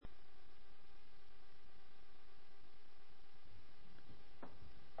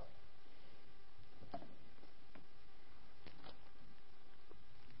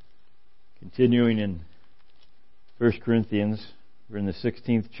Continuing in 1 Corinthians, we're in the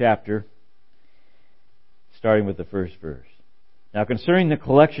 16th chapter, starting with the first verse. Now concerning the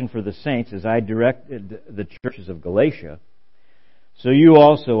collection for the saints, as I directed the churches of Galatia, so you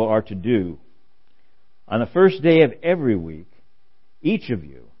also are to do. On the first day of every week, each of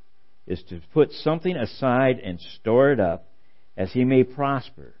you is to put something aside and store it up, as he may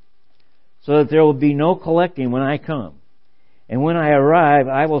prosper, so that there will be no collecting when I come. And when I arrive,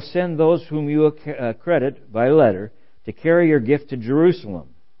 I will send those whom you accredit by letter to carry your gift to Jerusalem.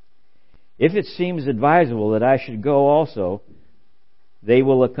 If it seems advisable that I should go also, they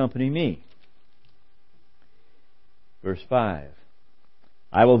will accompany me. Verse 5.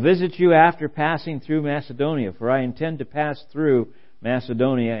 I will visit you after passing through Macedonia, for I intend to pass through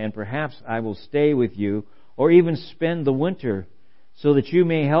Macedonia, and perhaps I will stay with you, or even spend the winter, so that you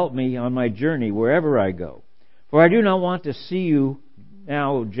may help me on my journey wherever I go. For I do not want to see you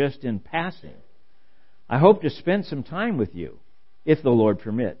now just in passing. I hope to spend some time with you, if the Lord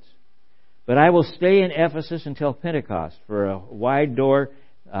permits. But I will stay in Ephesus until Pentecost, for a wide door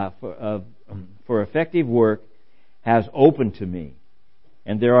for effective work has opened to me,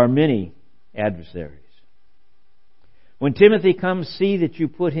 and there are many adversaries. When Timothy comes, see that you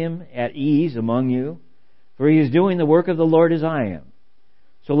put him at ease among you, for he is doing the work of the Lord as I am.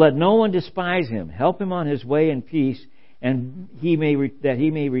 So let no one despise him. Help him on his way in peace, and that he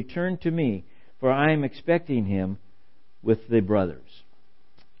may return to me, for I am expecting him with the brothers.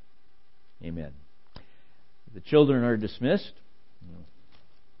 Amen. The children are dismissed.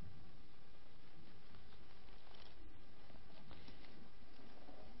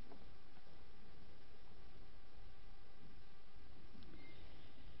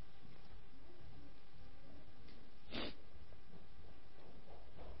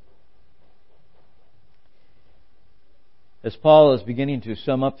 As Paul is beginning to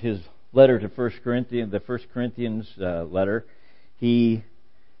sum up his letter to 1 Corinthians, the 1 Corinthians letter, he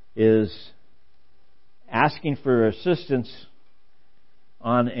is asking for assistance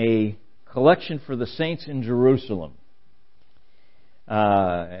on a collection for the saints in Jerusalem.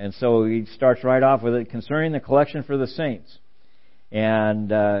 And so he starts right off with it concerning the collection for the saints. And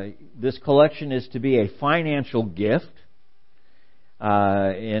this collection is to be a financial gift.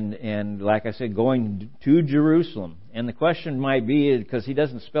 And like I said, going to Jerusalem. And the question might be, because he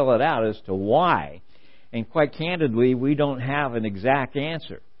doesn't spell it out, as to why. And quite candidly, we don't have an exact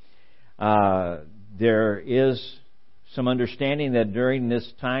answer. There is some understanding that during this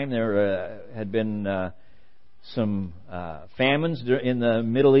time there had been some famines in the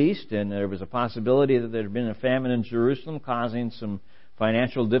Middle East, and there was a possibility that there had been a famine in Jerusalem causing some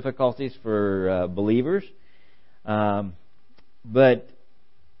financial difficulties for believers. But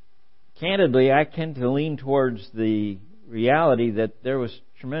candidly, I tend to lean towards the reality that there was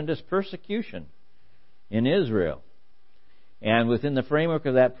tremendous persecution in Israel. And within the framework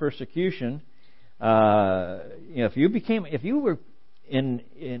of that persecution, if you were in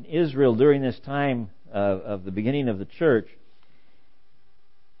Israel during this time of the beginning of the church,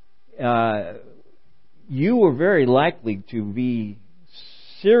 you were very likely to be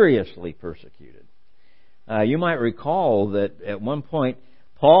seriously persecuted. You might recall that at one point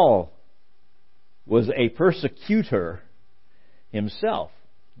Paul was a persecutor himself,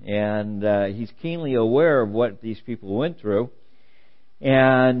 and he's keenly aware of what these people went through.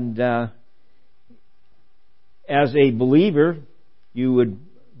 And as a believer, you would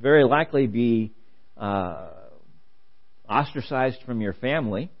very likely be ostracized from your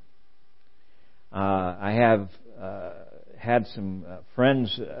family. I have had some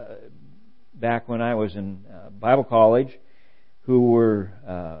friends back when I was in Bible college who were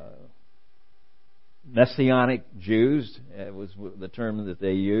Messianic Jews. It was the term that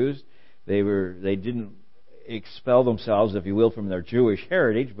they used. They didn't expel themselves, if you will, from their Jewish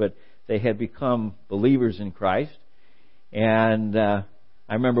heritage, but they had become believers in Christ. And I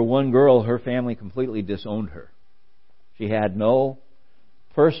remember one girl, her family completely disowned her. She had no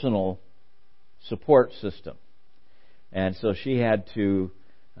personal support system. And so she had to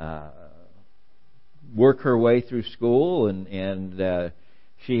work her way through school, and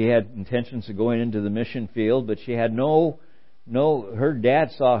she had intentions of going into the mission field, but she had her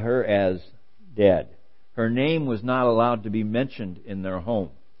dad saw her as dead. Her name was not allowed to be mentioned in their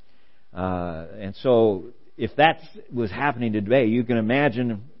home. And so if that was happening today, you can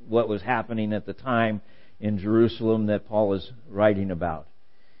imagine what was happening at the time in Jerusalem that Paul is writing about.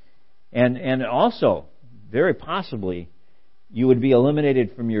 And also, very possibly, you would be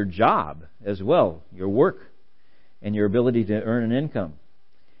eliminated from your job as well, your work, and your ability to earn an income.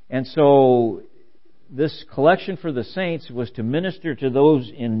 And so this collection for the saints was to minister to those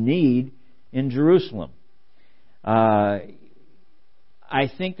in need in Jerusalem. I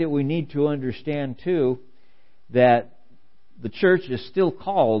think that we need to understand, too, that the church is still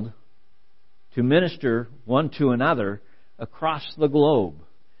called to minister one to another across the globe.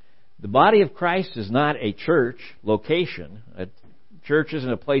 The body of Christ is not a church location. A church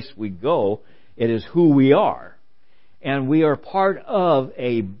isn't a place we go. It is who we are. And we are part of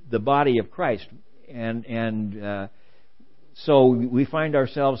the body of Christ. And so we find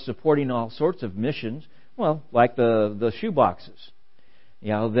ourselves supporting all sorts of missions, well, like the shoe boxes.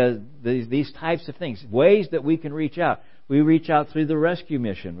 These types of things, ways that we can reach out. We reach out through the rescue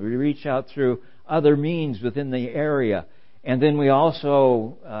mission. We reach out through other means within the area. And then we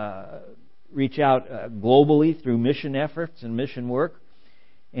also reach out globally through mission efforts and mission work.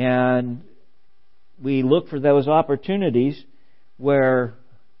 And we look for those opportunities where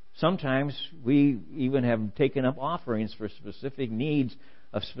sometimes we even have taken up offerings for specific needs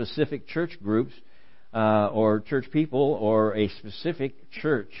of specific church groups or church people or a specific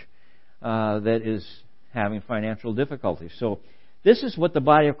church that is having financial difficulties. So this is what the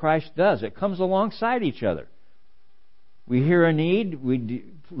body of Christ does. It comes alongside each other. We hear a need, we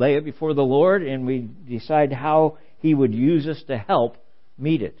lay it before the Lord, and we decide how He would use us to help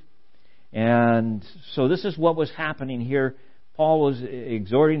meet it. And so this is what was happening here. Paul was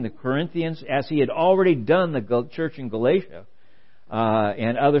exhorting the Corinthians, as he had already done the church in Galatia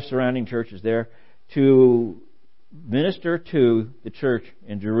and other surrounding churches there, to minister to the church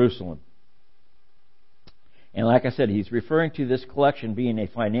in Jerusalem. And like I said, he's referring to this collection being a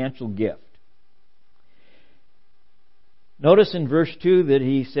financial gift. Notice in verse 2 that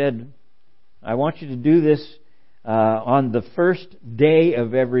he said, I want you to do this on the first day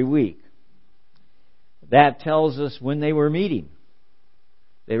of every week. That tells us when they were meeting.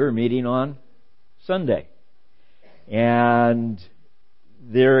 They were meeting on Sunday. And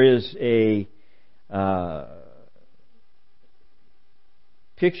there is a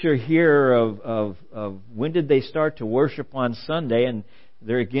picture here of when did they start to worship on Sunday, and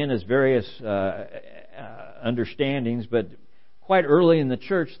there again is various understandings, but quite early in the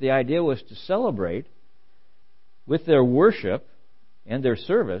church the idea was to celebrate with their worship and their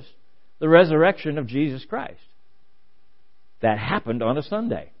service the resurrection of Jesus Christ. That happened on a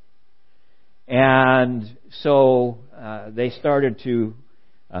Sunday. And so they started to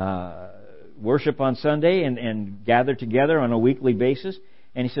worship on Sunday and gather together on a weekly basis.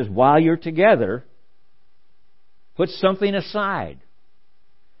 And he says, while you're together, put something aside.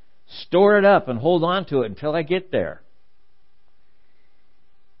 Store it up and hold on to it until I get there.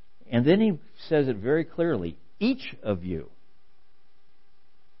 And then he says it very clearly. Each of you.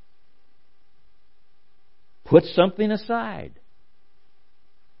 Put something aside.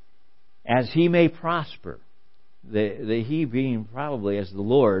 As he may prosper. The he being probably as the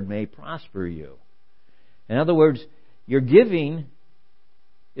Lord may prosper you. In other words, your giving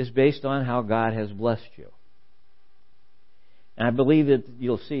is based on how God has blessed you. And I believe that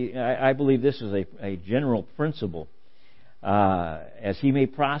you'll see, I believe this is a general principle. As he may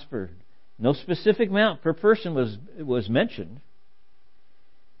prosper. No specific amount per person was mentioned.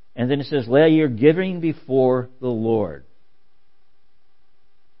 And then it says, lay your giving before the Lord.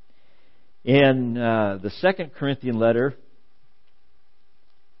 In the 2 Corinthian letter,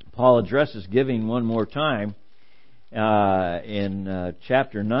 Paul addresses giving one more time in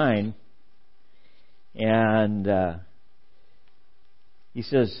chapter 9. And he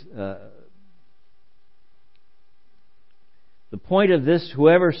says, the point of this,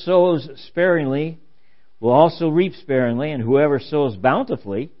 whoever sows sparingly will also reap sparingly, and whoever sows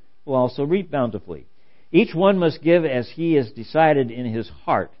bountifully will also reap bountifully. Each one must give as he has decided in his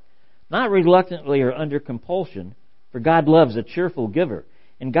heart, not reluctantly or under compulsion, for God loves a cheerful giver.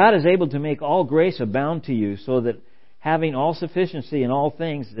 And God is able to make all grace abound to you, so that having all sufficiency in all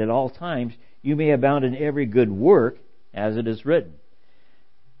things at all times, you may abound in every good work, as it is written.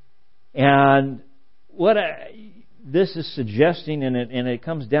 And what this is suggesting, and it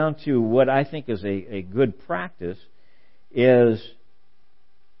comes down to what I think is a good practice, is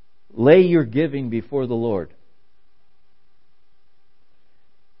lay your giving before the Lord.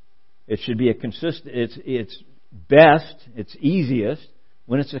 It should be a consistent. It's best. It's easiest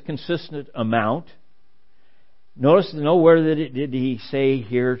when it's a consistent amount. Notice nowhere did he say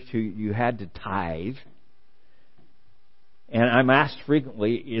here you had to tithe. And I'm asked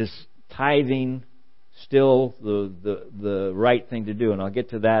frequently, is tithing still the right thing to do? And I'll get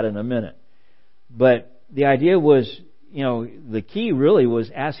to that in a minute. But the idea was, the key really was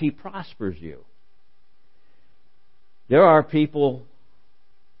as he prospers you. There are people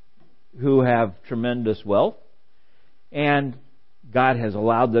who have tremendous wealth, and God has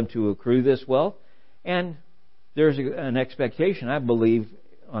allowed them to accrue this wealth. And there's an expectation, I believe,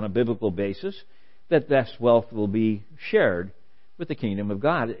 on a biblical basis, that this wealth will be shared with the kingdom of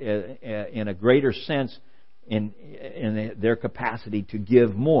God in a greater sense in their capacity to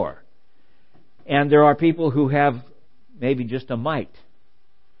give more. And there are people who have maybe just a mite.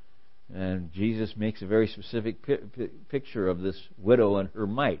 And Jesus makes a very specific picture of this widow and her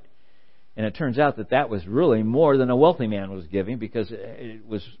mite. And it turns out that was really more than a wealthy man was giving, because it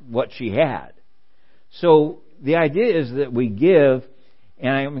was what she had. So the idea is that we give,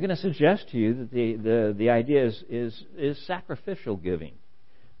 and I'm going to suggest to you that the idea is sacrificial giving.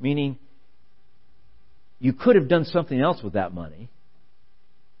 Meaning, you could have done something else with that money,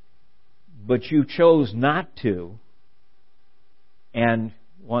 but you chose not to, and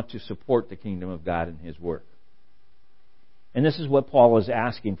want to support the kingdom of God and His work. And this is what Paul is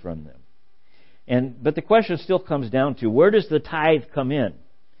asking from them. But the question still comes down to, where does the tithe come in?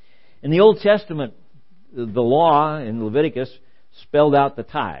 In the Old Testament, the law in Leviticus spelled out the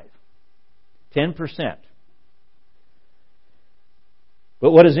tithe, 10%.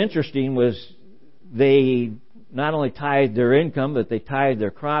 But what is interesting was they not only tithed their income, but they tithed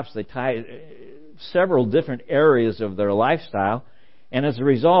their crops, they tithed several different areas of their lifestyle. And as a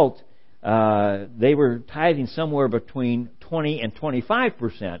result, they were tithing somewhere between 20 and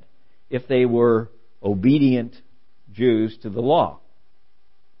 25% if they were obedient Jews to the law.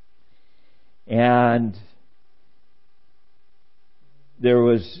 And there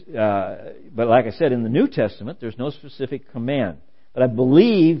was, but like I said, in the New Testament, there's no specific command. But I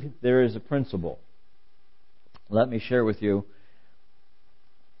believe there is a principle. Let me share with you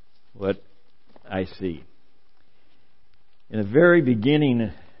what I see. In the very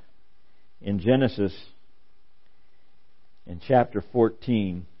beginning, in Genesis, in chapter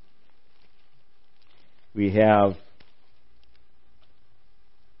 14, we have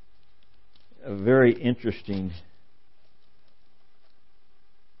a very interesting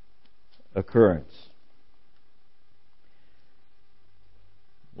occurrence.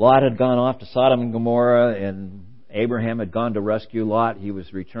 Lot had gone off to Sodom and Gomorrah, and Abraham had gone to rescue Lot. He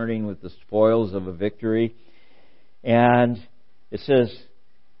was returning with the spoils of a victory. And it says,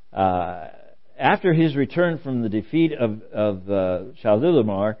 after his return from the defeat of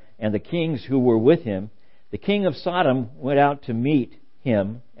Chedorlaomer and the kings who were with him, the king of Sodom went out to meet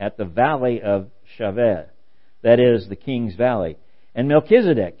him at the valley of Shaveh, that is, the king's valley. And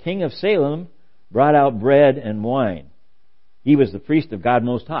Melchizedek, king of Salem, brought out bread and wine. He was the priest of God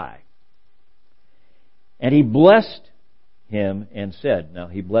Most High. And he blessed him and said, now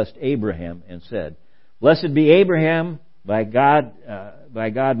he blessed Abraham and said, "Blessed be Abraham by God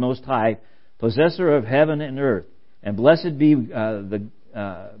Most High, possessor of heaven and earth, and blessed be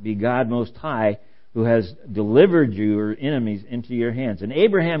God Most High, who has delivered your enemies into your hands." And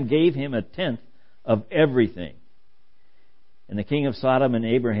Abraham gave him 1/10 of everything. And the king of Sodom and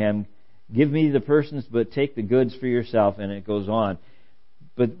Abraham, "Give me the persons, but take the goods for yourself." And it goes on.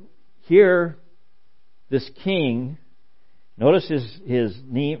 But here, this king, notice his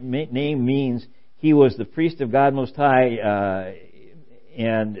name means he was the priest of God Most High,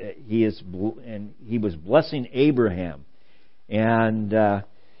 and he was blessing Abraham. And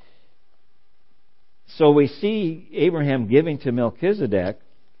so we see Abraham giving to Melchizedek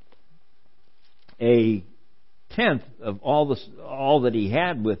 1/10 of all that he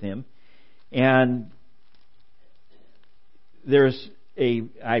had with him. And there's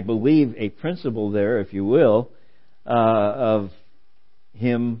I believe, a principle there, if you will, of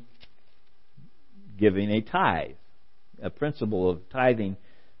him giving a tithe, a principle of tithing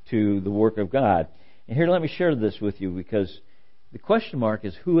to the work of God. And here, let me share this with you, because the question mark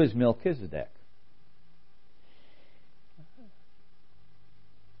is, who is Melchizedek?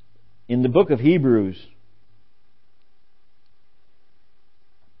 In the book of Hebrews,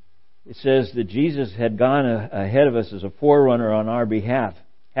 it says that Jesus had gone ahead of us as a forerunner on our behalf,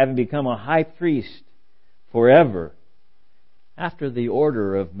 having become a high priest forever, after the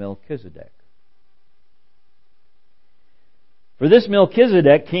order of Melchizedek. For this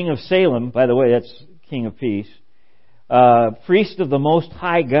Melchizedek, king of Salem, by the way, that's king of peace, priest of the Most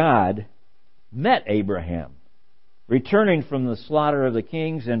High God, met Abraham, returning from the slaughter of the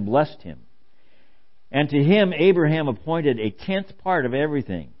kings, and blessed him. And to him Abraham appointed 1/10 part of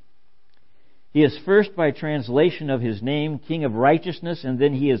everything. He is first, by translation of his name, King of Righteousness, and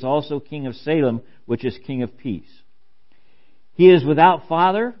then he is also King of Salem, which is King of Peace. He is without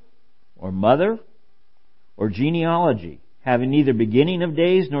father or mother or genealogy, having neither beginning of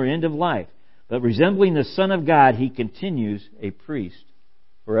days nor end of life, but resembling the Son of God, he continues a priest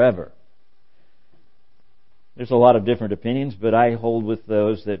forever. There's a lot of different opinions, but I hold with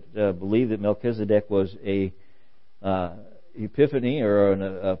those that believe that Melchizedek was a epiphany or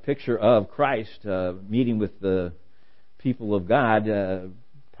a picture of Christ meeting with the people of God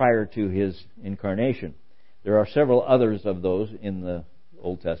prior to his incarnation. There are several others of those in the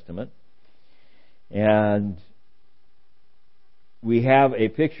Old Testament. And we have a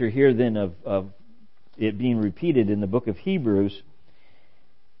picture here then of it being repeated in the book of Hebrews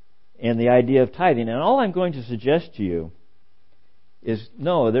and the idea of tithing. And all I'm going to suggest to you is,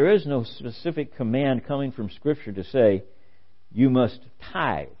 no, there is no specific command coming from Scripture to say you must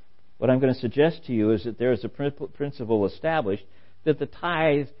tithe. What I'm going to suggest to you is that there is a principle established that the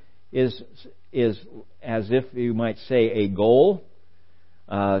tithe is as if you might say a goal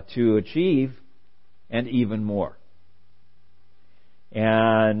to achieve and even more.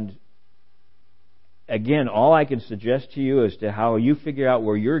 And again, all I can suggest to you as to how you figure out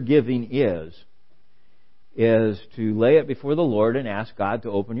where your giving is to lay it before the Lord and ask God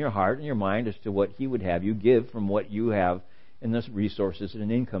to open your heart and your mind as to what He would have you give from what you have in the resources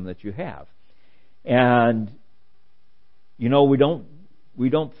and income that you have. And we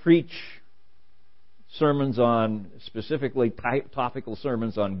don't preach sermons on, specifically topical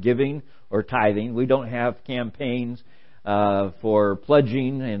sermons on giving or tithing. We don't have campaigns for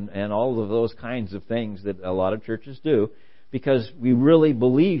pledging and all of those kinds of things that a lot of churches do, because we really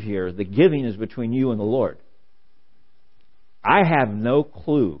believe here the giving is between you and the Lord. I have no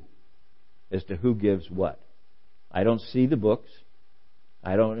clue as to who gives what. I don't see the books.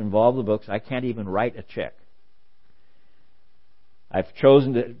 I don't involve the books. I can't even write a check. I've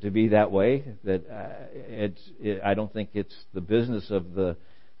chosen it to be that way. That I don't think it's the business of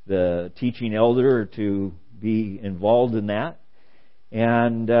the teaching elder to be involved in that.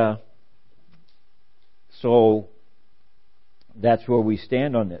 And so that's where we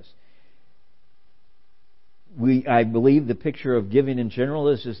stand on this. I believe the picture of giving in general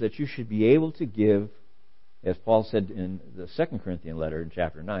is that you should be able to give, as Paul said in the 2 Corinthian letter in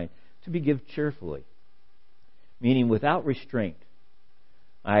chapter 9, to be give cheerfully, meaning without restraint.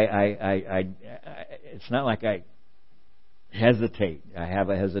 It's not like I hesitate. I have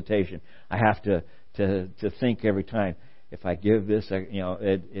a hesitation. I have to think every time, if I give this,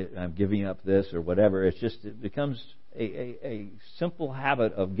 I'm giving up this or whatever. It becomes a simple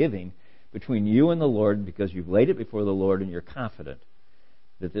habit of giving between you and the Lord, because you've laid it before the Lord and you're confident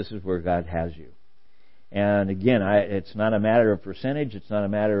that this is where God has you. And again, it's not a matter of percentage. It's not a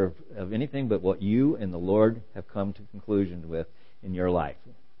matter of anything but what you and the Lord have come to conclusion with in your life.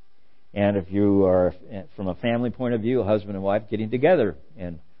 And if you are, from a family point of view, a husband and wife getting together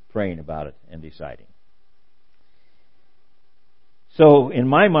and praying about it and deciding. So in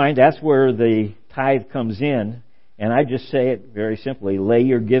my mind, that's where the tithe comes in. And I just say it very simply: lay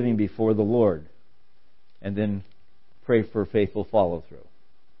your giving before the Lord, and then pray for faithful follow-through.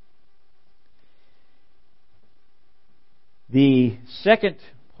 The second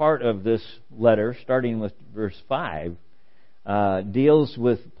part of this letter, starting with verse 5, deals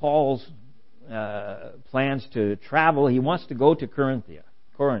with Paul's plans to travel. He wants to go to Corinth,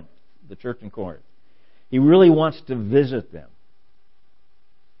 the church in Corinth. He really wants to visit them.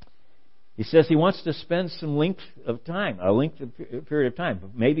 He says he wants to spend some length of time, period of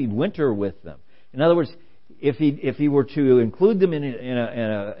time, maybe winter with them. In other words, if he were to include them in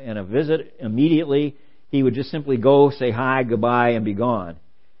a visit immediately, he would just simply go, say hi, goodbye, and be gone.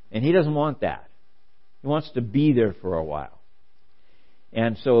 And he doesn't want that. He wants to be there for a while.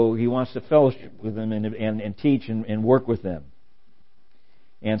 And so he wants to fellowship with them and teach and work with them.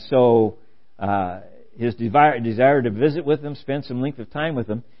 And so his desire to visit with them, spend some length of time with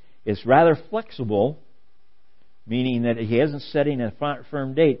them, is rather flexible, meaning that he isn't setting a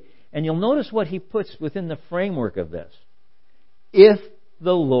firm date. And you'll notice what he puts within the framework of this: if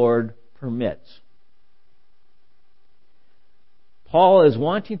the Lord permits. Paul is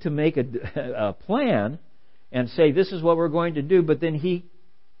wanting to make a plan and say, this is what we're going to do, but then he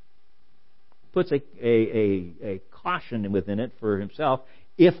puts a caution within it for himself: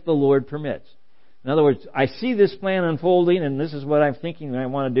 if the Lord permits. In other words, I see this plan unfolding, and this is what I'm thinking I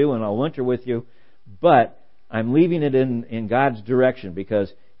want to do, and I'll winter with you, but I'm leaving it in God's direction,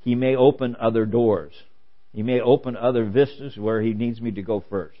 because He may open other doors. He may open other vistas where He needs me to go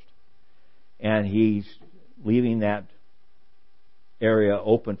first. And He's leaving that area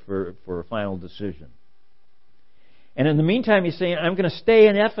open for a final decision. And in the meantime, He's saying, I'm going to stay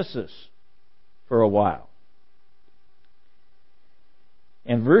in Ephesus for a while.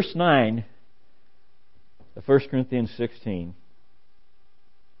 And verse 9 of 1 Corinthians 16,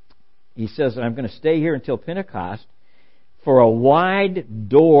 he says, I'm going to stay here until Pentecost, for a wide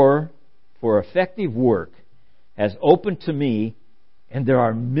door for effective work has opened to me, and there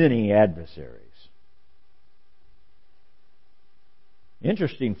are many adversaries.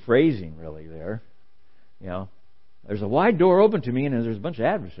 Interesting phrasing, really, there. There's a wide door open to me, and there's a bunch of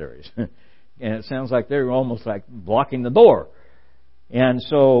adversaries. And it sounds like they're almost like blocking the door. And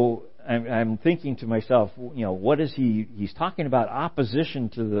so I'm thinking to myself, what is he's talking about opposition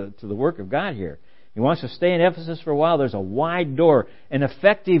to the work of God here. He wants to stay in Ephesus for a while. There's a wide door, an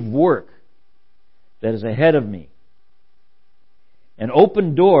effective work that is ahead of me. An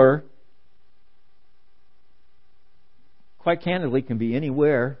open door, quite candidly, can be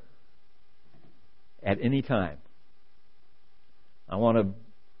anywhere at any time. I want to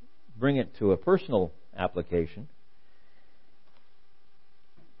bring it to a personal application.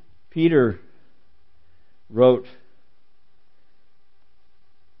 Peter wrote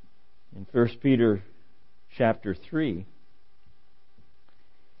in 1 Peter chapter 3,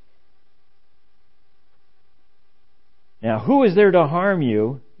 "Now who is there to harm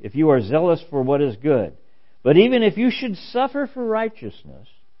you if you are zealous for what is good? But even if you should suffer for righteousness,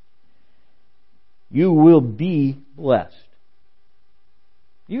 you will be blessed."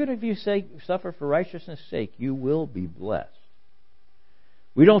 Even if you suffer for righteousness' sake, you will be blessed.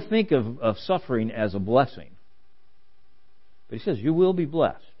 We don't think of suffering as a blessing. But he says, you will be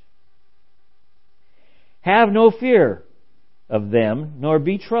blessed. "Have no fear of them, nor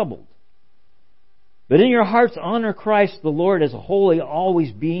be troubled. But in your hearts honor Christ the Lord as holy,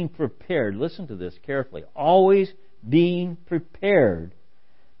 always being prepared." Listen to this carefully. Always being prepared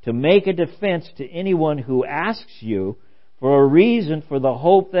to make a defense to anyone who asks you for a reason for the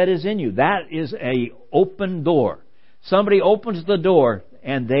hope that is in you. That is an open door. Somebody opens the door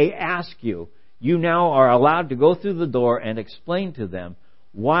and they ask you. You now are allowed to go through the door and explain to them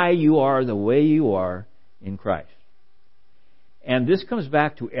why you are the way you are in Christ. And this comes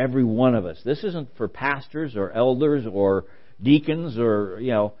back to every one of us. This isn't for pastors or elders or deacons or,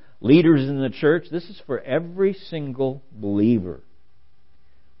 leaders in the church. This is for every single believer.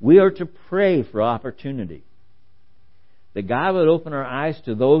 We are to pray for opportunity. That God would open our eyes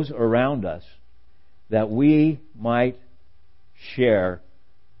to those around us that we might share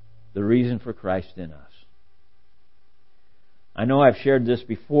the reason for Christ in us. I know I've shared this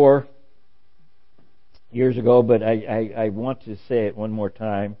before years ago, but I want to say it one more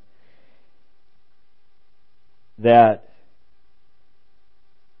time. That,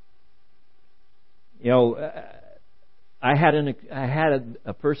 I had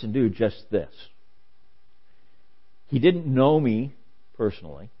a person do just this. He didn't know me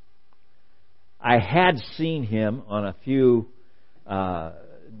personally. I had seen him on a few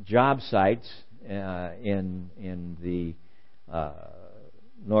job sites in the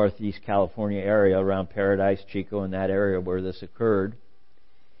Northeast California area around Paradise, Chico, in that area where this occurred.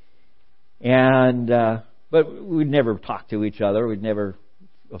 And but we'd never talked to each other. We'd never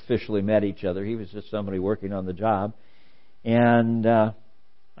officially met each other. He was just somebody working on the job. And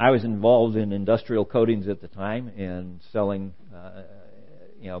I was involved in industrial coatings at the time and selling,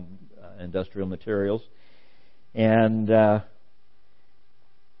 industrial materials. And I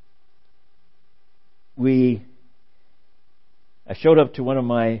showed up to one of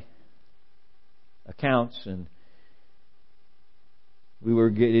my accounts, and we were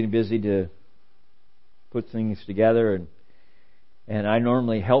getting busy to put things together, and I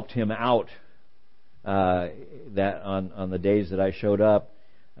normally helped him out that on the days that I showed up,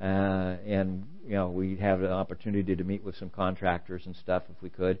 and we'd have an opportunity to meet with some contractors and stuff if we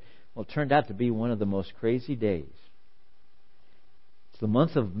could. Well, it turned out to be one of the most crazy days. It's the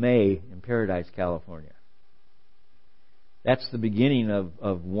month of May in Paradise, California. That's the beginning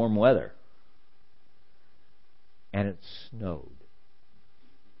of warm weather. And it snowed.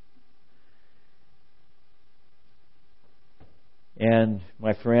 And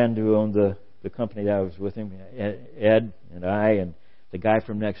my friend who owned the company that I was with him, Ed, and I, and the guy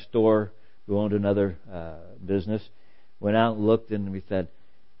from next door who owned another business, went out and looked, and we said,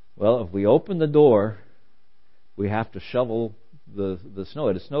 well, if we open the door, we have to shovel the snow.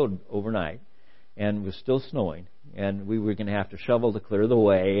 It had snowed overnight, and it was still snowing, and we were going to have to shovel to clear the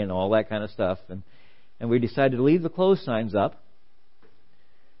way and all that kind of stuff. And we decided to leave the clothes signs up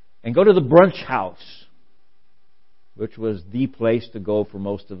and go to the brunch house, which was the place to go for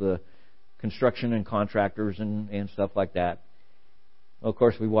most of the construction and contractors and stuff like that. Well, of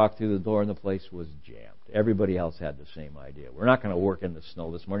course, we walked through the door and the place was jammed. Everybody else had the same idea. We're not going to work in the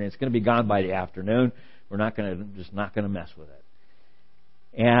snow this morning. It's going to be gone by the afternoon. We're not going to mess with it.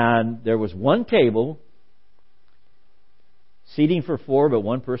 And there was one table, seating for 4, but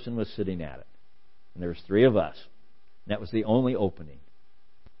one person was sitting at it. And there was 3 of us. And that was the only opening.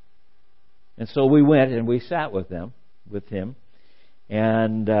 And so we went and we sat with him.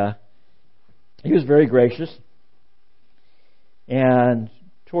 And he was very gracious. And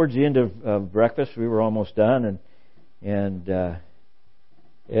towards the end of breakfast, we were almost done, and Ed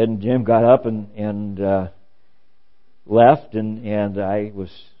and Jim got up and left, and I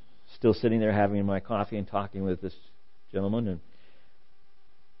was still sitting there having my coffee and talking with this gentleman, and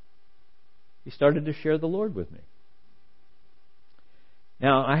he started to share the Lord with me.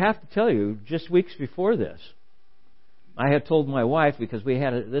 Now, I have to tell you, just weeks before this, I had told my wife, because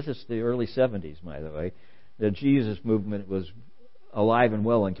this is the early 70s, by the way, the Jesus movement was alive and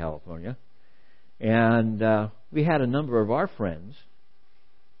well in California. And we had a number of our friends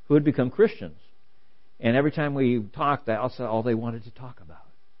who had become Christians. And every time we talked, that's all they wanted to talk about.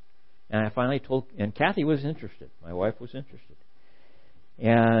 And I finally told, and Kathy was interested. My wife was interested.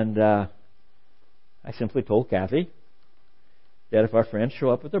 And I simply told Kathy that if our friends show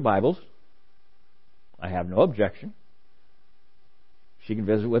up with their Bibles, I have no objection. She can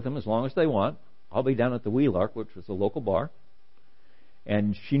visit with them as long as they want. I'll be down at the Wheelark, which was the local bar.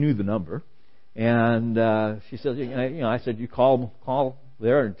 And she knew the number. And she said, I said, you call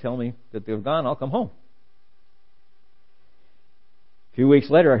there and tell me that they're gone, I'll come home. A few weeks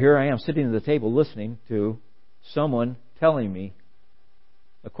later, here I am sitting at the table listening to someone telling me,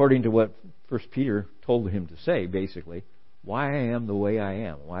 according to what 1 Peter told him to say, basically, why I am the way I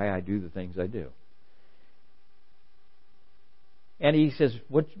am, why I do the things I do. And he says,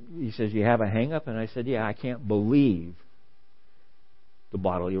 you have a hang-up? And I said, yeah, I can't believe the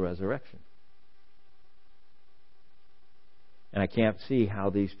bodily resurrection. And I can't see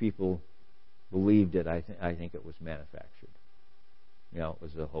how these people believed it. I think it was manufactured. It was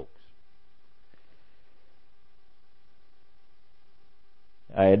a hoax.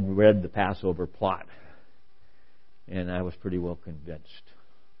 I had read the Passover plot, and I was pretty well convinced.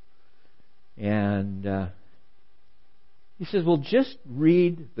 And he says, well, just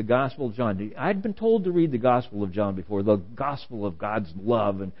read the Gospel of John. I'd been told to read the Gospel of John before, the Gospel of God's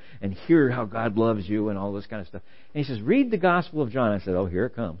love, and hear how God loves you and all this kind of stuff. And he says, read the Gospel of John. I said, oh, here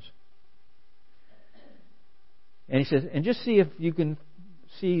it comes. And he says, and just see if you can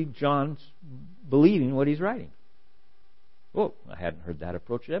see John's believing what he's writing. Well, I hadn't heard that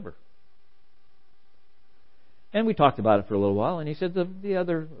approach ever. And we talked about it for a little while, and he said the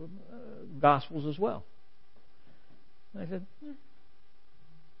other Gospels as well. I said,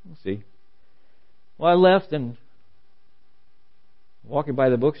 we'll see. Well, I left and walking by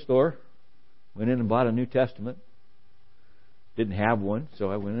the bookstore, went in and bought a New Testament. Didn't have one,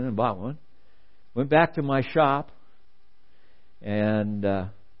 so I went in and bought one. Went back to my shop, and I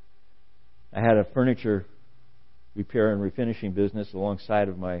had a furniture repair and refinishing business alongside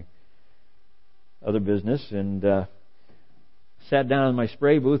of my other business, and sat down in my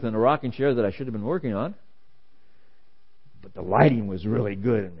spray booth in a rocking chair that I should have been working on. But the lighting was really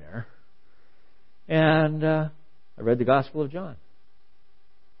good in there. And I read the Gospel of John.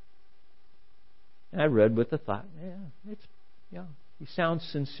 And I read with the thought, he sounds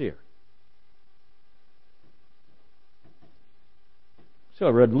sincere. So I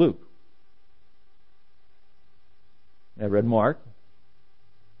read Luke. I read Mark.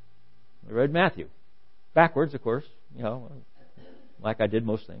 I read Matthew. Backwards, of course, like I did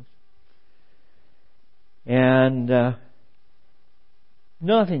most things. And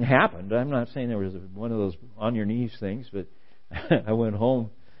nothing happened. I'm not saying there was one of those on your knees things, but I went home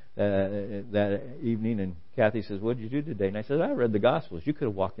that evening, and Kathy says, what did you do today? And I said, I read the Gospels. You could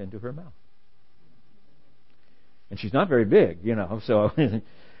have walked into her mouth. And she's not very big, so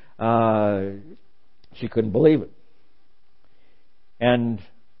she couldn't believe it. And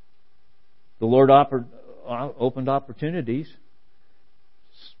the Lord opened opportunities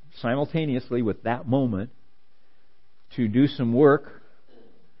simultaneously with that moment to do some work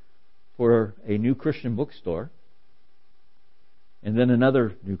for a new Christian bookstore, and then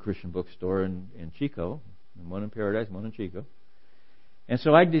another new Christian bookstore in Chico, and one in Paradise, one in Chico. And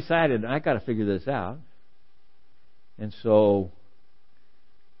so I decided I got to figure this out. And so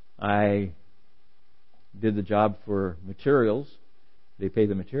I did the job for materials. They pay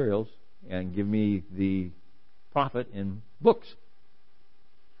the materials and give me the profit in books.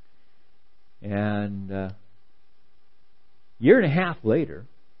 And a year and a half later,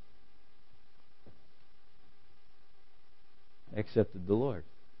 I accepted the Lord.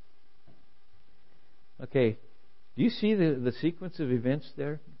 Okay, do you see the sequence of events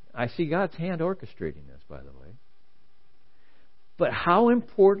there? I see God's hand orchestrating this, by the way. But how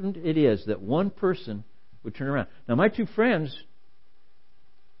important it is that one person would turn around. Now, my two friends,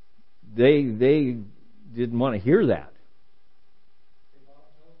 they didn't want to hear that.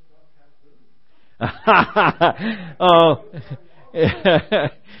 Oh,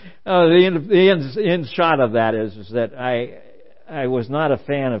 the end shot of that is that I was not a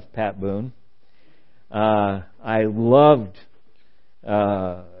fan of Pat Boone. I loved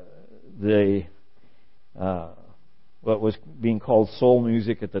the what was being called soul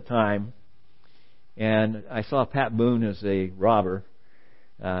music at the time, and I saw Pat Boone as a robber.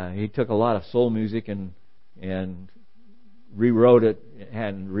 He took a lot of soul music and rewrote it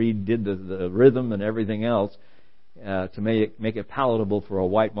and redid the rhythm and everything else to make it palatable for a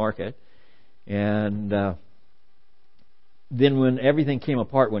white market. And then when everything came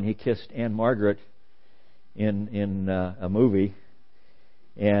apart, when he kissed Anne Margaret in a movie,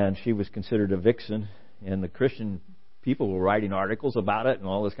 and she was considered a vixen, and the Christian people were writing articles about it and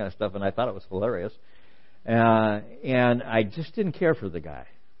all this kind of stuff, and I thought it was hilarious. And I just didn't care for the guy.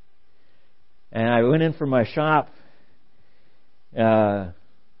 And I went in for my shop,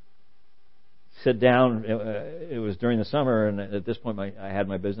 sit down. It was during the summer, and at this point I had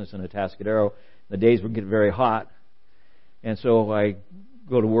my business in Atascadero. The days would get very hot, and so I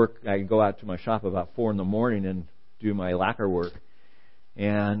go to work. I go out to my shop about 4 a.m. and do my lacquer work.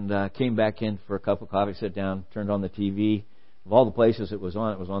 And came back in for a cup of coffee, sit down, turned on the TV. Of all the places it was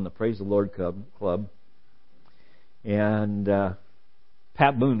on the Praise the Lord Club. And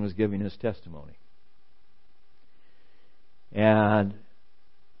Pat Boone was giving his testimony. And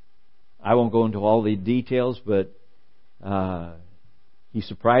I won't go into all the details, but he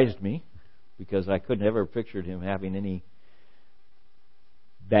surprised me because I could never have pictured him having any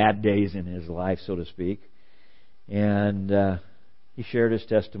bad days in his life, so to speak. And he shared his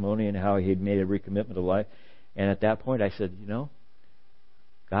testimony and how he had made a recommitment to life. And at that point I said,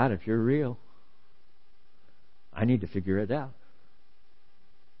 God, if you're real, I need to figure it out.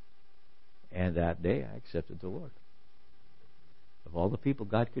 And that day I accepted the Lord. Of all the people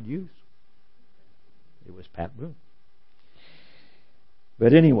God could use, it was Pat Boone.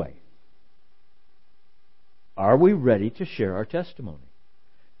 But anyway, are we ready to share our testimony?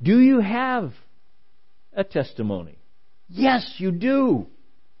 Do you have a testimony? Yes, you do.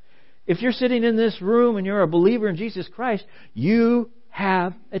 If you're sitting in this room and you're a believer in Jesus Christ, you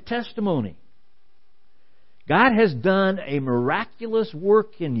have a testimony. God has done a miraculous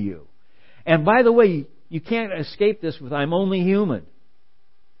work in you. And by the way, you can't escape this with I'm only human.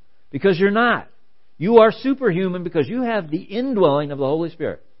 Because you're not. You are superhuman because you have the indwelling of the Holy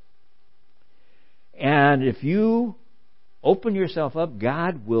Spirit. And if you open yourself up,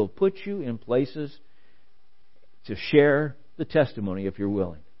 God will put you in places to share the testimony if you're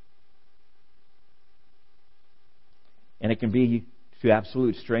willing. And it can be to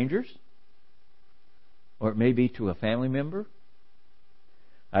absolute strangers, or it may be to a family member.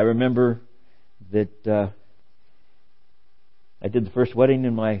 I remember that I did the first wedding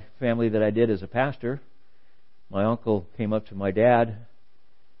in my family that I did as a pastor. My uncle came up to my dad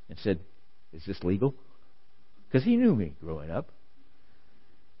and said, "Is this legal?" Because he knew me growing up.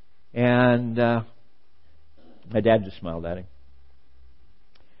 And my dad just smiled at him.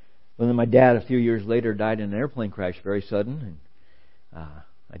 Well, then my dad, a few years later, died in an airplane crash, very sudden. And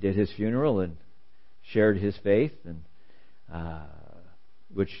I did his funeral and shared his faith, and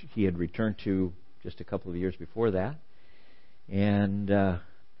which he had returned to just a couple of years before that. And my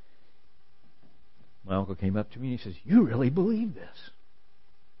uncle came up to me and he says, "You really believe this?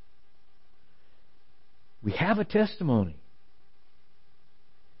 We have a testimony.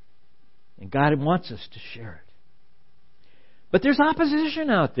 And God wants us to share it. But there's opposition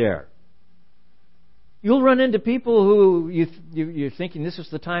out there. You'll run into people who you're thinking this is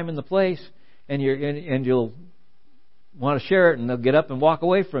the time and the place, and you'll want to share it, and they'll get up and walk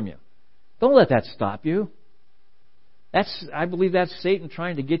away from you. Don't let that stop you. I believe that's Satan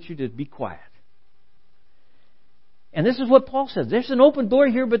trying to get you to be quiet. And this is what Paul says. There's an open door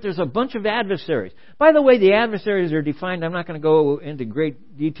here, but there's a bunch of adversaries. By the way, the adversaries are defined. I'm not going to go into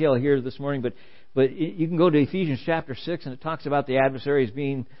great detail here this morning, but you can go to Ephesians chapter 6, and it talks about the adversaries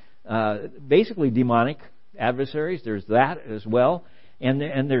being basically demonic adversaries. There's that as well.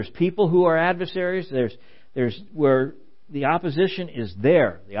 And there's people who are adversaries. There's where the opposition is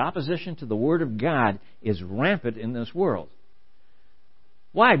there. The opposition to the Word of God is rampant in this world.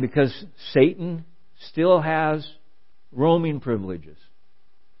 Why? Because Satan still has roaming privileges.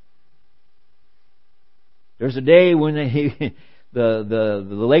 There's a day when the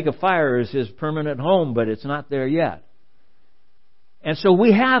lake of fire is his permanent home, but it's not there yet. And so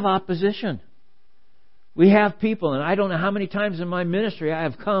we have opposition. We have people, and I don't know how many times in my ministry I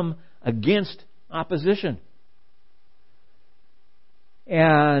have come against opposition.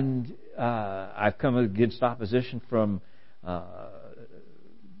 And I've come against opposition from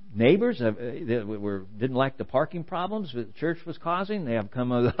neighbors that didn't like the parking problems that the church was causing. They have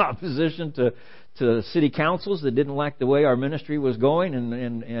come in opposition to city councils that didn't like the way our ministry was going,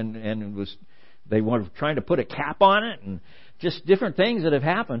 and they were trying to put a cap on it, and just different things that have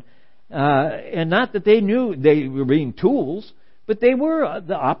happened. And not that they knew they were being tools, but they were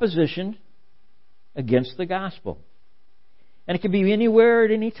the opposition against the gospel. And it can be anywhere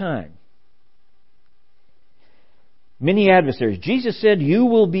at any time. Many adversaries. Jesus said, "You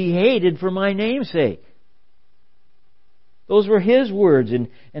will be hated for my name's sake." Those were His words in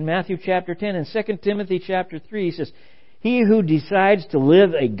Matthew chapter 10. And 2 Timothy chapter 3, He says, "He who decides to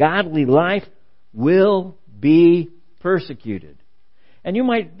live a godly life will be persecuted." And you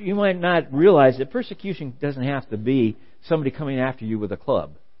might not realize that persecution doesn't have to be somebody coming after you with a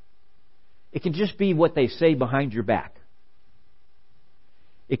club. It can just be what they say behind your back.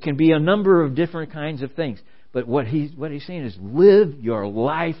 It can be a number of different kinds of things. But what he's saying is, live your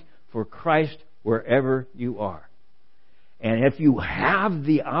life for Christ wherever you are. And if you have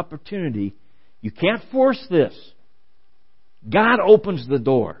the opportunity, you can't force this. God opens the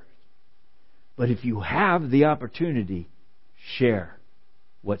door. But if you have the opportunity, share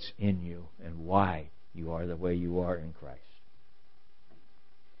what's in you and why you are the way you are in Christ.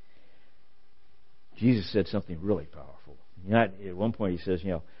 Jesus said something really powerful. At one point He says,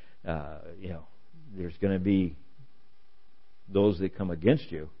 there's going to be those that come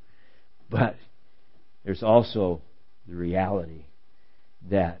against you, but there's also the reality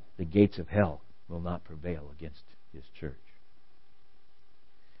that the gates of hell will not prevail against His church.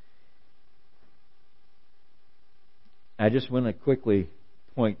 I just want to quickly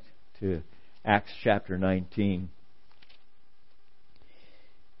point to Acts chapter 19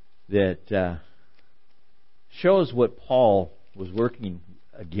 that shows what Paul was working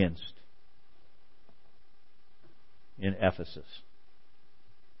against in Ephesus.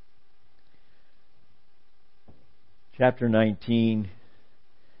 Chapter 19.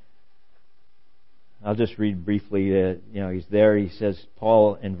 I'll just read briefly. He's there. He says,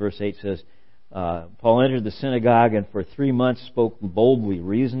 Paul in verse 8 says, Paul entered the synagogue and for 3 months spoke boldly,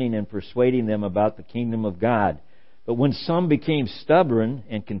 reasoning and persuading them about the kingdom of God. But when some became stubborn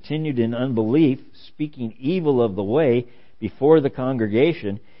and continued in unbelief, speaking evil of the way before the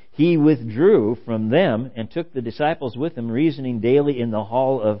congregation, he withdrew from them and took the disciples with him, reasoning daily in the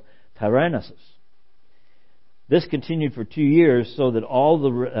hall of Tyrannus. This continued for 2 years, so that all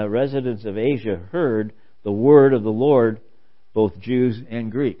the residents of Asia heard the word of the Lord, both Jews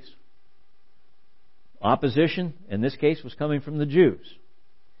and Greeks. Opposition, in this case, was coming from the Jews.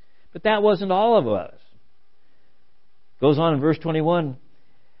 But that wasn't all of us. Goes on in verse 21.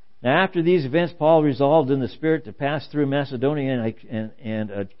 Now after these events, Paul resolved in the Spirit to pass through Macedonia and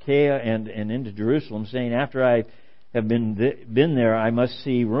Achaia and into Jerusalem, saying, after I have been there, I must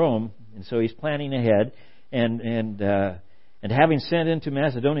see Rome. And so he's planning ahead. And having sent into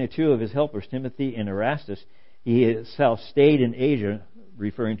Macedonia 2 of his helpers, Timothy and Erastus, he himself stayed in Asia,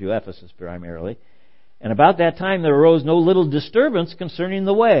 referring to Ephesus primarily. And about that time there arose no little disturbance concerning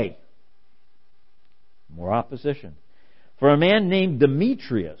the way. More opposition. For a man named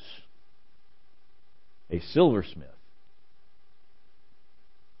Demetrius, a silversmith,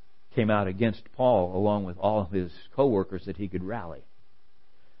 came out against Paul along with all of his co-workers that he could rally.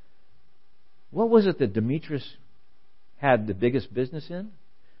 What was it that Demetrius had the biggest business in?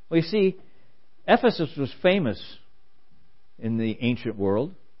 Well, you see, Ephesus was famous in the ancient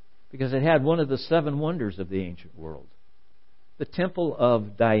world because it had one of the 7 wonders of the ancient world, the Temple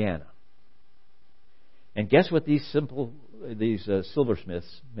of Diana. And guess what these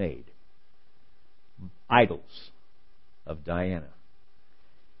silversmiths made? Idols of Diana.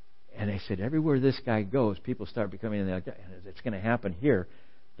 And they said, everywhere this guy goes, people start becoming like that. And it's going to happen here.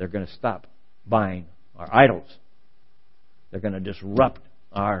 They're going to stop buying our idols. They're going to disrupt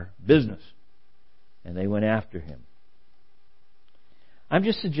our business. And they went after him. I'm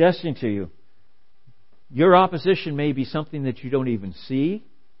just suggesting to you, your opposition may be something that you don't even see,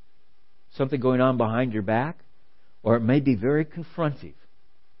 something going on behind your back, or it may be very confrontive.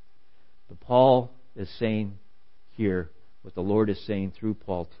 But Paul is saying here, what the Lord is saying through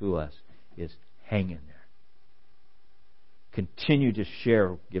Paul to us is hang in there. Continue to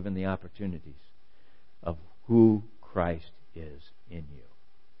share, given the opportunities, of who Christ is in you.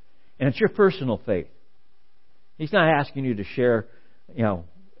 And it's your personal faith. He's not asking you to share,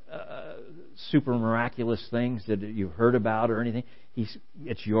 super miraculous things that you've heard about or anything.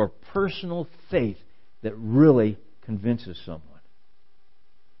 It's your personal faith that really convinces someone,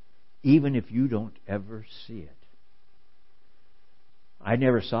 even if you don't ever see it. I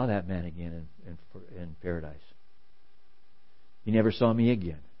never saw that man again in paradise. He never saw me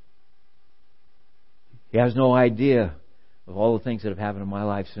again. He has no idea of all the things that have happened in my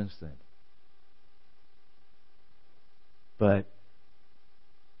life since then. But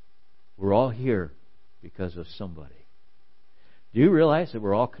we're all here because of somebody. Do you realize that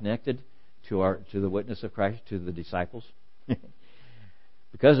we're all connected to the witness of Christ, to the disciples?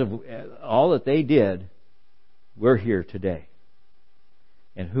 Because of all that they did, we're here today.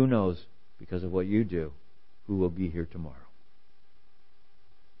 And who knows, because of what you do, who will be here tomorrow.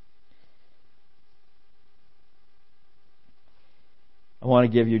 I want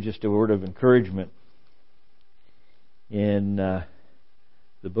to give you just a word of encouragement in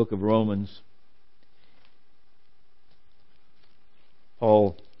the book of Romans.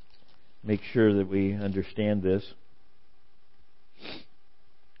 Paul makes sure that we understand this.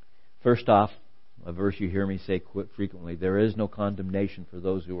 First off, a verse you hear me say quite frequently: there is no condemnation for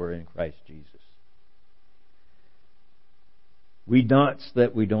those who are in Christ Jesus. Not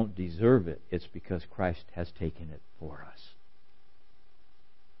that we don't deserve it, it's because Christ has taken it for us.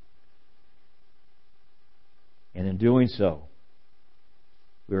 And in doing so,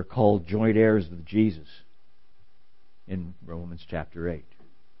 we are called joint heirs with Jesus in Romans chapter 8.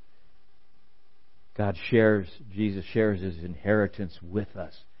 Jesus shares His inheritance with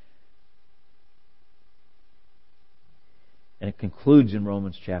us. And it concludes in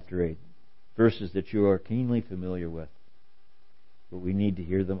Romans chapter 8, verses that you are keenly familiar with, but we need to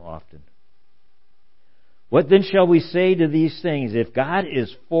hear them often. What then shall we say to these things? If God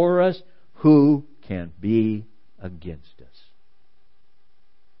is for us, who can be against us?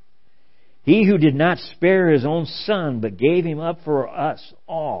 He who did not spare His own Son, but gave Him up for us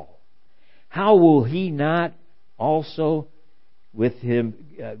all, how will He not also with Him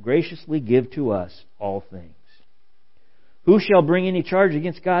graciously give to us all things? Who shall bring any charge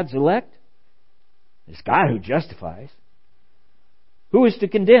against God's elect? It's God who justifies. Who is to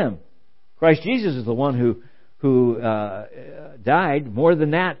condemn? Christ Jesus is the one who died. More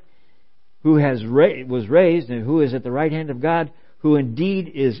than that, who was raised and who is at the right hand of God, who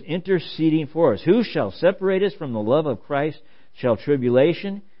indeed is interceding for us. Who shall separate us from the love of Christ? Shall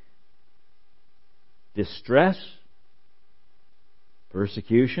tribulation, distress,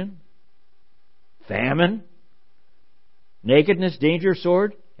 persecution, famine, nakedness, danger,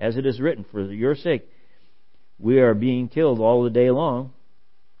 sword? As it is written, for your sake we are being killed all the day long.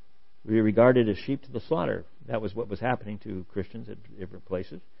 We are regarded as sheep to the slaughter. That was what was happening to Christians at different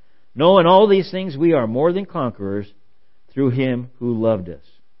places. No, in all these things we are more than conquerors through Him who loved us.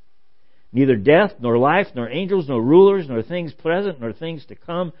 Neither death, nor life, nor angels, nor rulers, nor things present, nor things to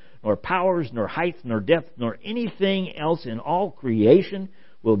come, nor powers, nor height, nor depth, nor anything else in all creation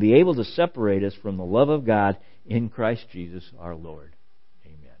will be able to separate us from the love of God in Christ Jesus our Lord.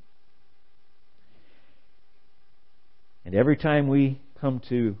 Amen. And every time we come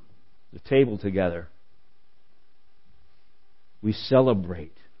to the table together, we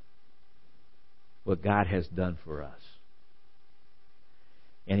celebrate what God has done for us.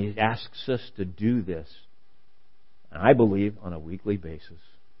 And He asks us to do this, I believe, on a weekly basis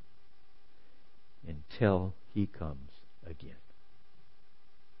until He comes again.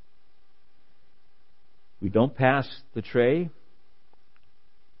 We don't pass the tray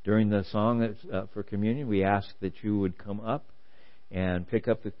during the song that's for communion. We ask that you would come up and pick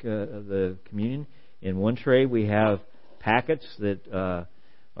up the communion. In one tray we have packets that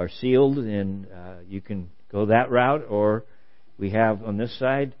are sealed, and you can go that route, or we have on this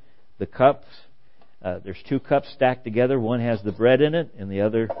side the cups. There's two cups stacked together. One has the bread in it, and the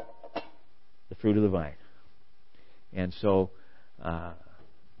other the fruit of the vine. And so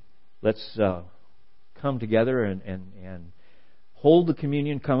let's come together and hold the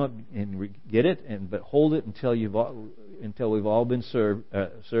communion. Come up and get it, but hold it until we've all been served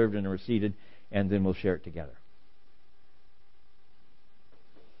and are seated, and then we'll share it together.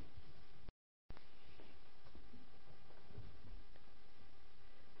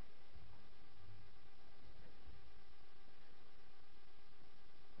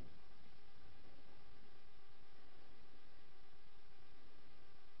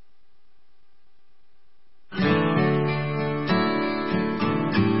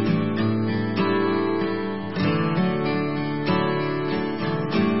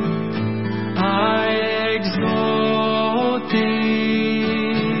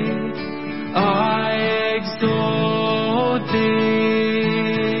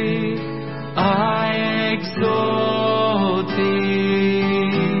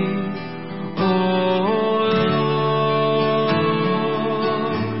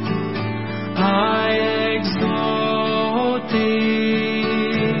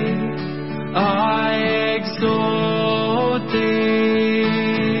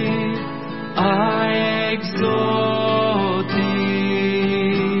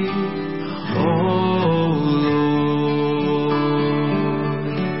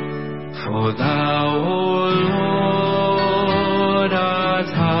 For thou, O Lord, art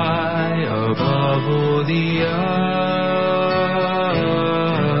high above all the earth.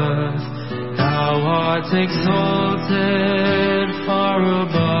 Thou art exalted far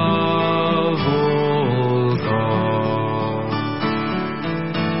above all gods.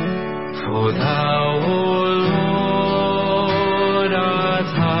 For thou, O Lord,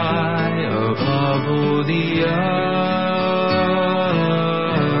 art high above all the earth.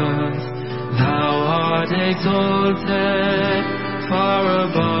 Thou art exalted far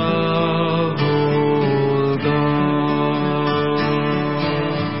above all gods.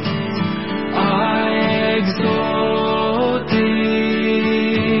 I exalt thee,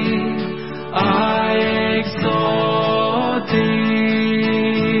 I exalt thee,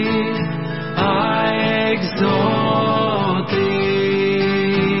 I exalt thee,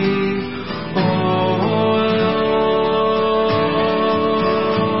 O Lord.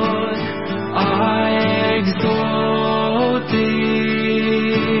 I exalt thee,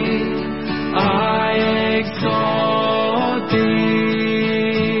 I exalt thee,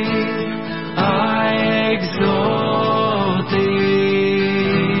 I exalt thee,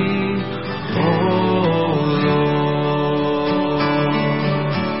 O Lord.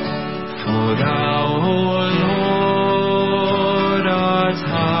 For thou, O Lord, art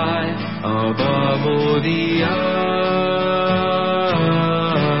high above all the earth.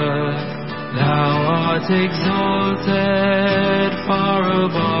 Thou art exalted far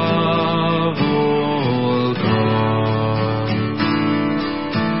above all gods.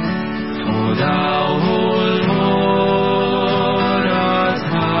 For thou, O Lord, art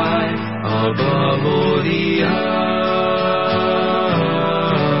high above all the earth.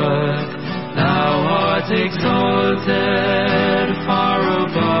 Thou art exalted far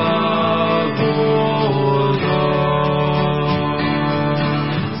above all gods.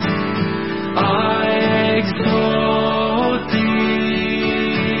 I exalt thee,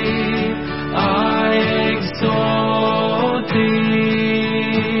 I exalt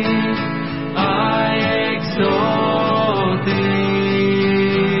thee, I exalt thee,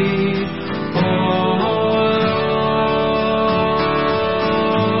 O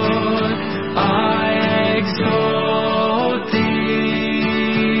Lord. I exalt thee,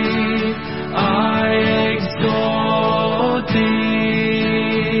 I exalt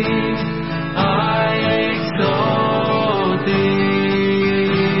thee, I exalt thee,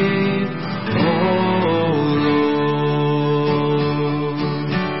 O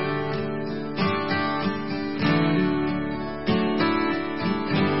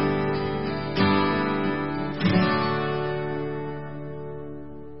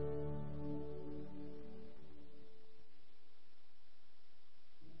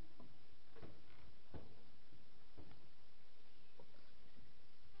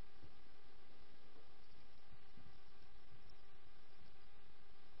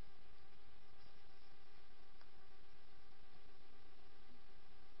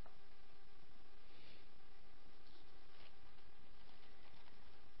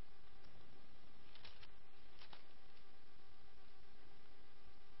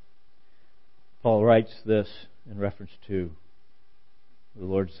Paul writes this in reference to the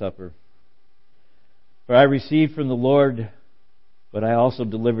Lord's Supper. For I received from the Lord what I also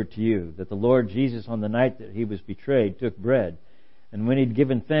delivered to you, that the Lord Jesus, on the night that he was betrayed, took bread, and when he had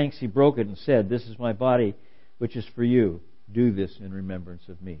given thanks, he broke it and said, "This is my body, which is for you. Do this in remembrance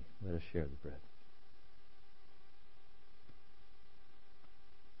of me." Let us share the bread.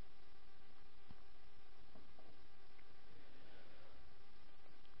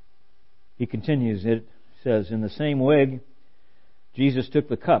 He continues, it says, "In the same way, Jesus took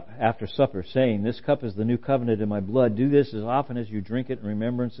the cup after supper, saying, 'This cup is the new covenant in my blood. Do this as often as you drink it in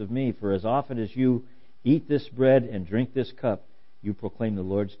remembrance of me. For as often as you eat this bread and drink this cup, you proclaim the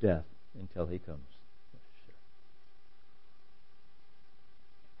Lord's death until he comes.'"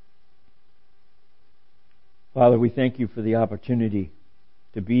 Father, we thank you for the opportunity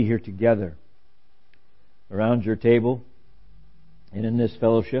to be here together around your table and in this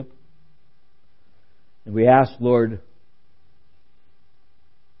fellowship. And we ask, Lord,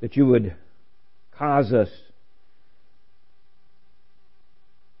 that you would cause us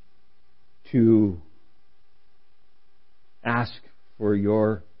to ask for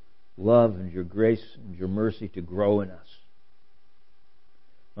your love and your grace and your mercy to grow in us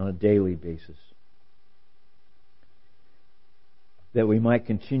on a daily basis. That we might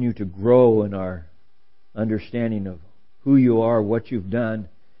continue to grow in our understanding of who you are, what you've done,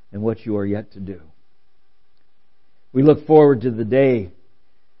 and what you are yet to do. We look forward to the day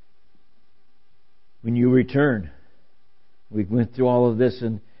when you return. We went through all of this,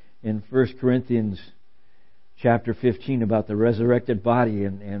 and in 1 Corinthians chapter 15 about the resurrected body,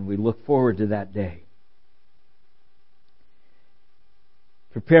 and we look forward to that day.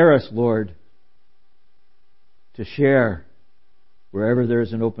 Prepare us, Lord, to share wherever there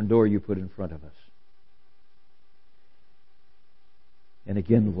is an open door you put in front of us. And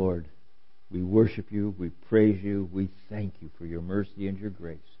again, Lord, we worship you, we praise you, we thank you for your mercy and your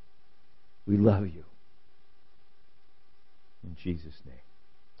grace. We love you. In Jesus' name,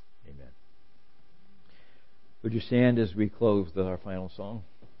 amen. Would you stand as we close our final song?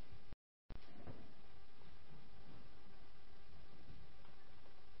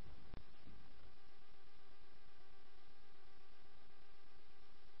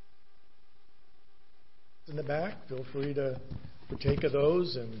 In the back, feel free to partake of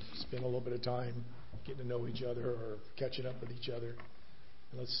those and spend a little bit of time getting to know each other or catching up with each other.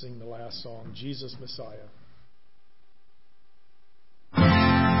 And let's sing the last song, Jesus Messiah.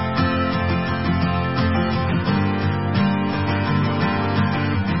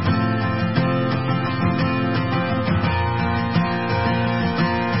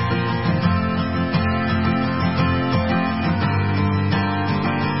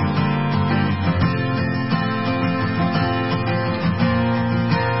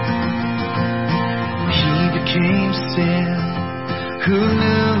 Who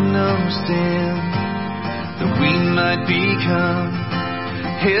knew no sin, that we might become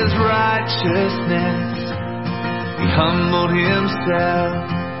His righteousness. He humbled Himself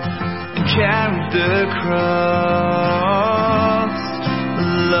and carried the cross. A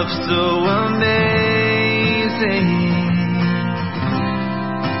love so amazing,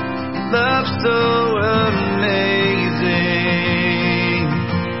 love so amazing.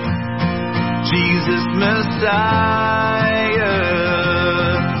 Jesus Messiah,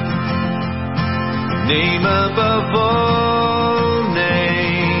 name above all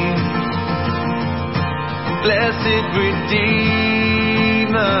names, blessed Redeemer,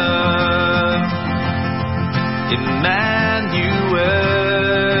 Emmanuel,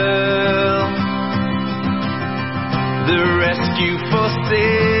 the rescue for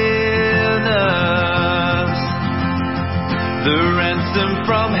sinners, the ransom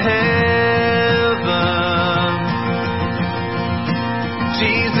from heaven,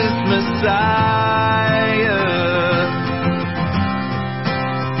 Jesus Messiah,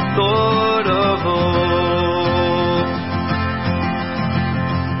 Lord of all.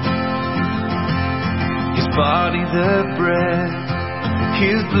 His body the bread,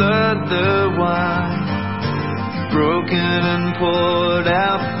 His blood the wine, broken and poured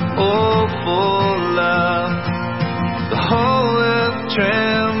out all for love. The whole earth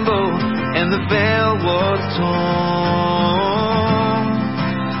trembled and the veil was torn.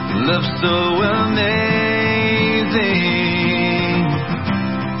 Love so amazing,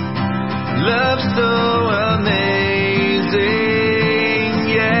 love so amazing,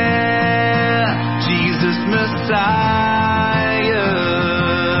 yeah. Jesus Messiah,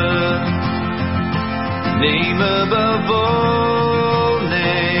 name above all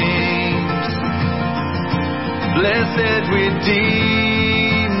names, blessed Redeemer,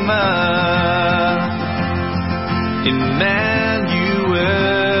 Emmanuel,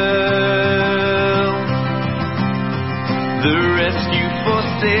 the rescue for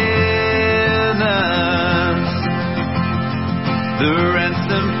sinners, the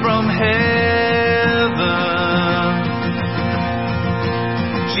ransom from heaven,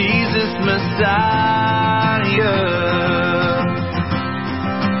 Jesus Messiah,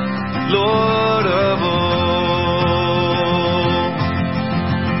 Lord of all.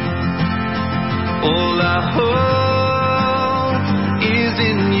 All our hope is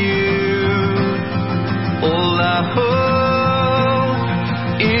in you, all our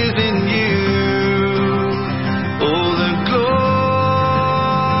hope is in you, all the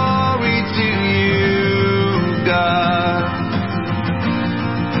glory to you, God,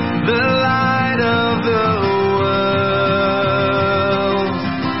 the light of the world,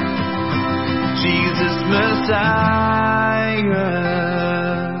 Jesus Messiah,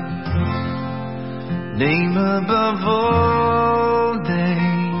 name above all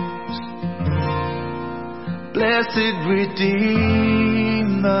names, blessed Redeemer,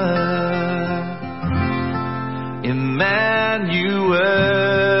 Emmanuel,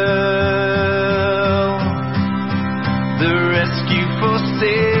 the rescue for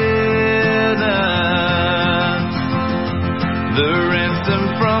sinners, the ransom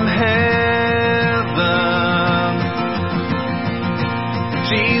from heaven,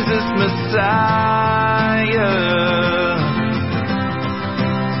 Jesus Messiah,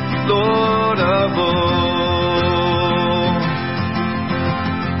 Lord of all.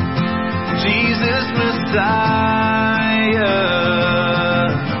 Jesus Messiah.